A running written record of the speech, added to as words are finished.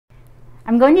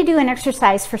I'm going to do an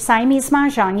exercise for Siamese Mah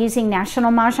Jongg using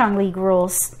National Mah Jongg League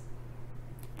rules.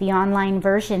 The online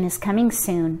version is coming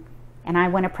soon, and I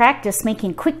want to practice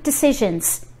making quick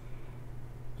decisions.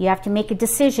 You have to make a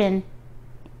decision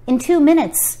in 2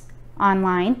 minutes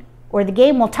online, or the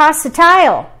game will toss the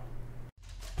tile.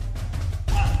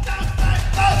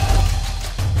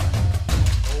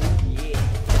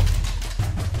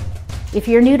 If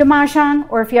you're new to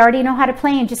Mahjong, or if you already know how to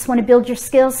play and just want to build your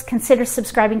skills, consider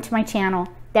subscribing to my channel.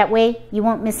 That way, you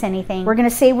won't miss anything. We're going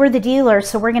to say we're the dealer,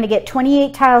 so we're going to get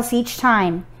 28 tiles each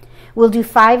time. We'll do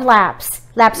 5 laps.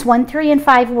 Laps 1, 3, and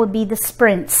 5 will be the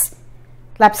sprints.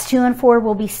 Laps 2 and 4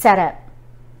 will be setup.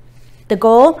 The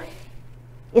goal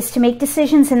is to make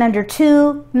decisions in under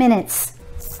 2 minutes.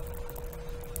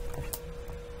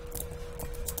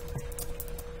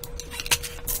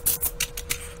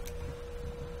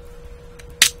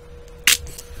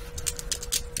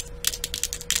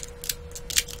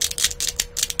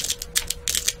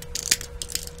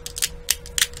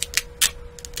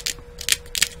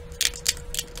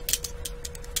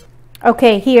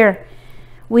 Okay, here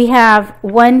we have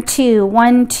 1, 2,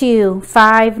 1, 2,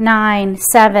 5, 9,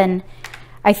 7.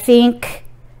 I think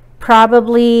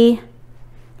probably,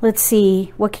 let's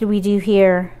see, what could we do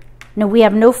here? No, we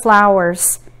have no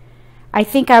flowers. I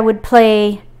think I would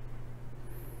play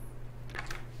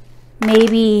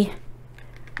maybe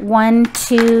 1,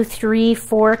 2, 3,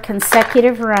 4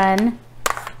 consecutive run.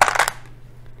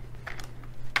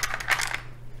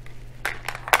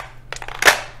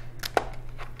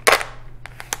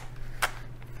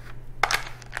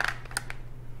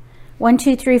 One,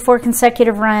 2, 3, 4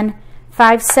 consecutive run,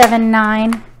 5, 7,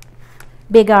 9,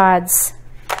 big odds.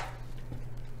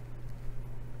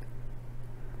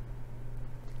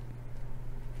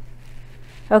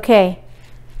 Okay,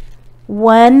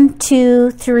 1,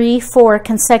 2, 3, 4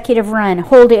 consecutive run.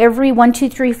 Hold every 1, 2,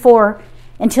 3, 4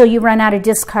 until you run out of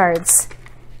discards.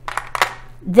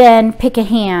 Then pick a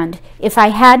hand. If I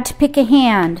had to pick a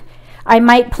hand, I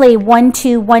might play 1,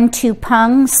 2, 1, 2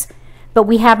 pungs, but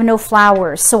we have no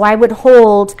flowers. So I would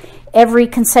hold every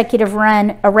consecutive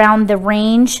run around the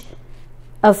range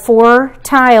of 4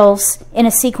 tiles in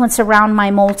a sequence around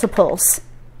my multiples.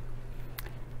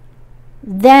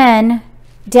 Then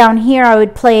down here I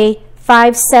would play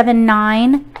 5, 7,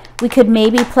 9. We could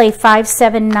maybe play 5,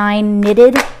 7, 9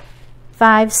 knitted.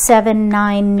 5, 7,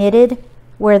 9 knitted,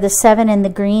 where the 7 and the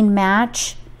green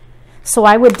match. So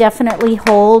I would definitely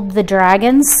hold the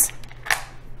dragons.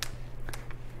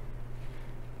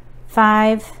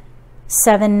 5,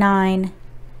 7, 9.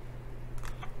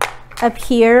 Up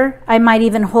here, I might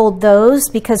even hold those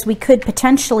because we could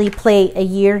potentially play a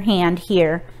year hand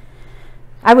here.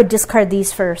 I would discard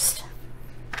these first.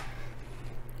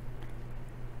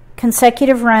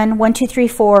 Consecutive run, 1, 2, 3,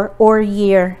 4, or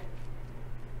year.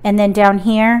 And then down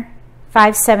here,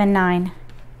 5, 7, 9.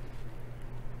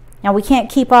 Now we can't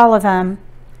keep all of them,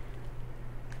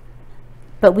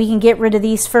 but we can get rid of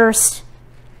these first.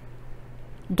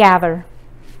 Gather.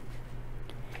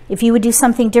 If you would do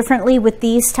something differently with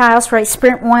these tiles, write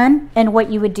sprint 1 and what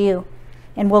you would do,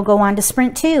 and we'll go on to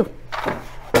sprint 2.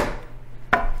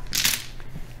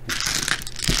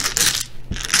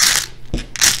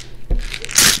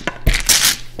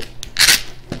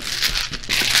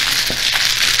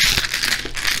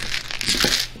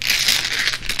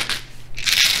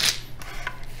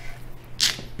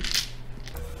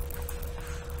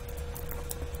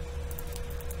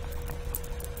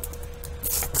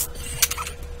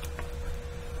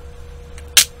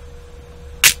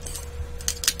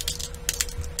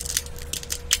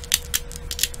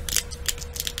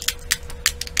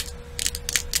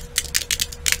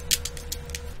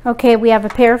 Okay, we have a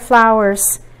pair of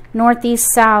flowers,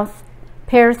 northeast, south,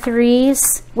 pair of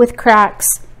 3s with cracks,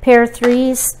 pair of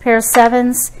 3s, pair of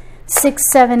 7s,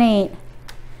 6, 7, 8.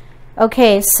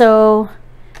 Okay, so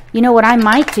you know what I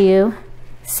might do?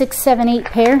 6, 7, 8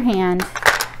 pair hand.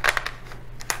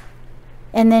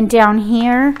 And then down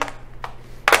here,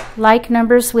 like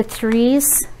numbers with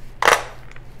 3s.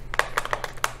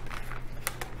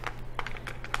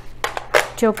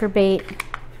 Joker bait.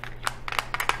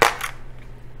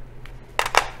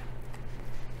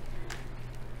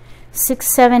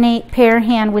 6, 7, 8 pair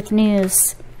hand with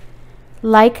news.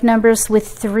 Like numbers with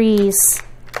 3s.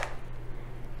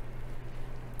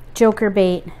 Joker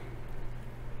bait.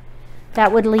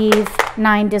 That would leave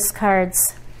 9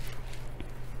 discards.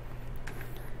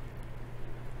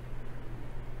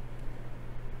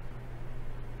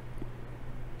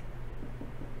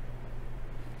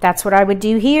 That's what I would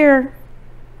do here.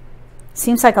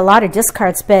 Seems like a lot of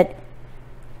discards, but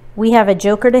we have a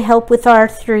joker to help with our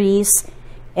 3s.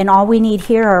 And all we need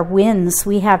here are wins.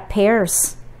 We have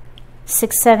pairs,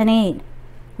 6, 7, 8.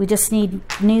 We just need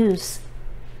news.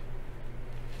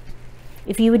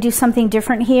 If you would do something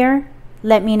different here,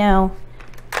 let me know.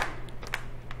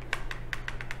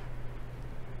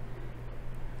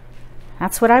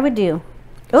 That's what I would do.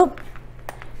 Oh,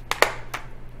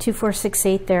 2, 4, 6,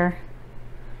 8 there.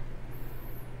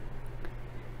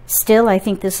 Still, I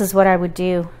think this is what I would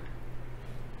do.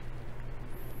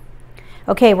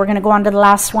 Okay, we're going to go on to the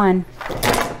last one.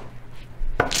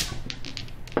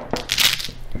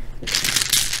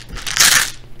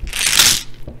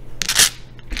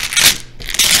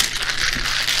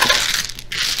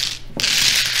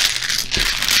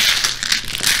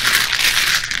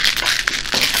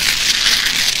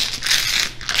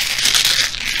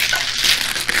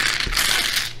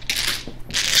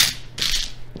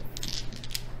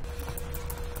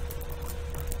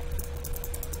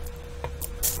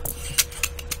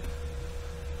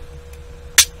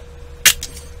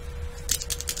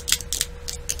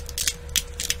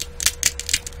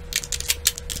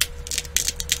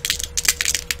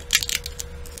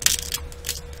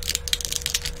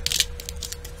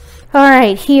 All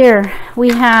right, here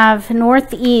we have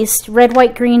northeast, red,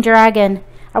 white, green dragon.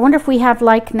 I wonder if we have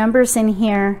like numbers in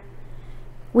here.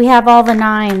 We have all the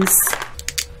 9s.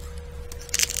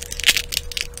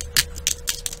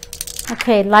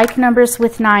 Okay, like numbers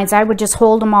with 9s. I would just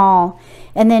hold them all.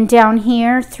 And then down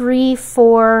here, 3,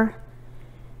 4,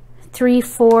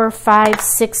 5,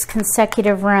 6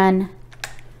 consecutive run.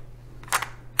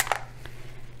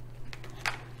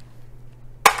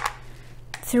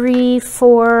 3,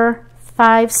 4,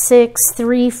 5, 6,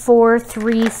 3, 4,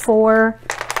 3, 4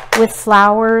 with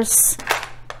flowers.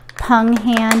 Pung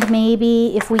hand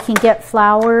maybe if we can get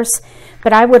flowers.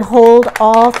 But I would hold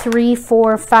all 3,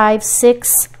 4, 5,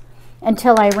 6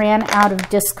 until I ran out of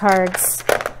discards.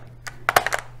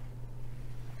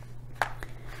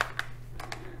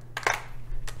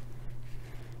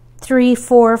 Three,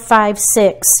 4, 5,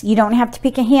 6. You don't have to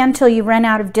pick a hand till you run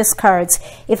out of discards.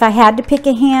 If I had to pick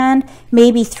a hand,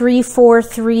 maybe 3, 4,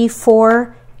 3,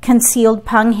 4 concealed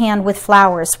pung hand with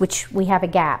flowers, which we have a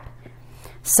gap.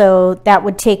 So that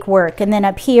would take work. And then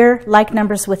up here, like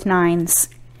numbers with 9s.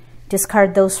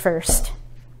 Discard those first.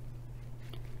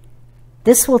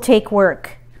 This will take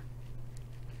work,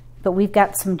 but we've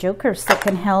got some jokers that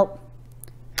can help.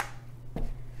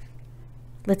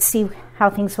 Let's see how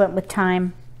things went with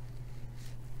time.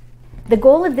 The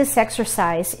goal of this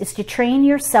exercise is to train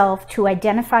yourself to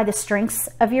identify the strengths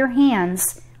of your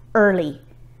hands early.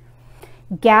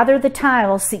 Gather the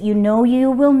tiles that you know you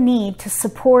will need to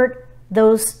support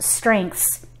those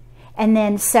strengths, and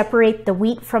then separate the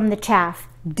wheat from the chaff.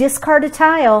 Discard a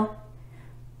tile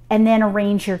and then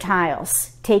arrange your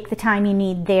tiles. Take the time you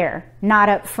need there, not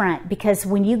up front, because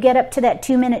when you get up to that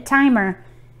 2-minute timer,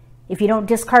 if you don't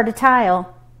discard a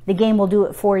tile, the game will do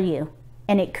it for you,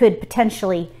 and it could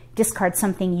potentially discard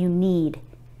something you need.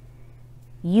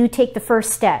 You take the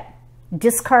first step.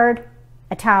 Discard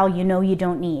a tile you know you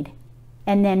don't need,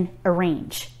 and then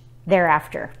arrange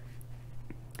thereafter.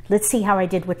 Let's see how I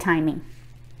did with timing.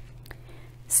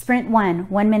 Sprint 1,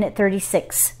 1 minute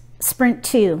 36. Sprint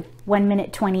 2, 1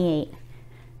 minute 28.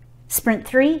 Sprint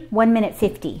 3, 1 minute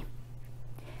 50.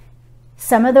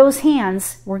 Some of those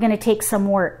hands were going to take some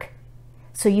work.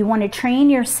 So you want to train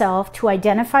yourself to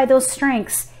identify those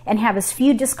strengths and have as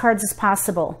few discards as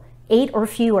possible. 8 or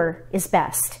fewer is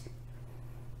best.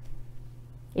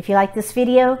 If you like this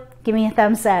video, give me a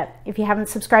thumbs up. If you haven't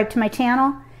subscribed to my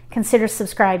channel, consider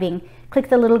subscribing. Click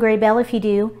the little gray bell if you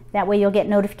do. That way you'll get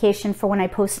notification for when I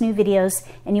post new videos,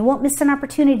 and you won't miss an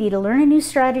opportunity to learn a new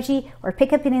strategy or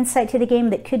pick up an insight to the game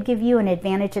that could give you an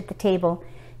advantage at the table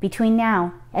between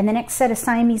now and the next set of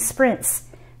Siamese Sprints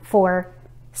for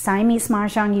Siamese Mah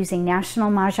Jongg using National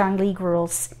Mah Jongg League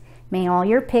rules. May all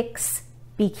your picks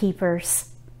be keepers.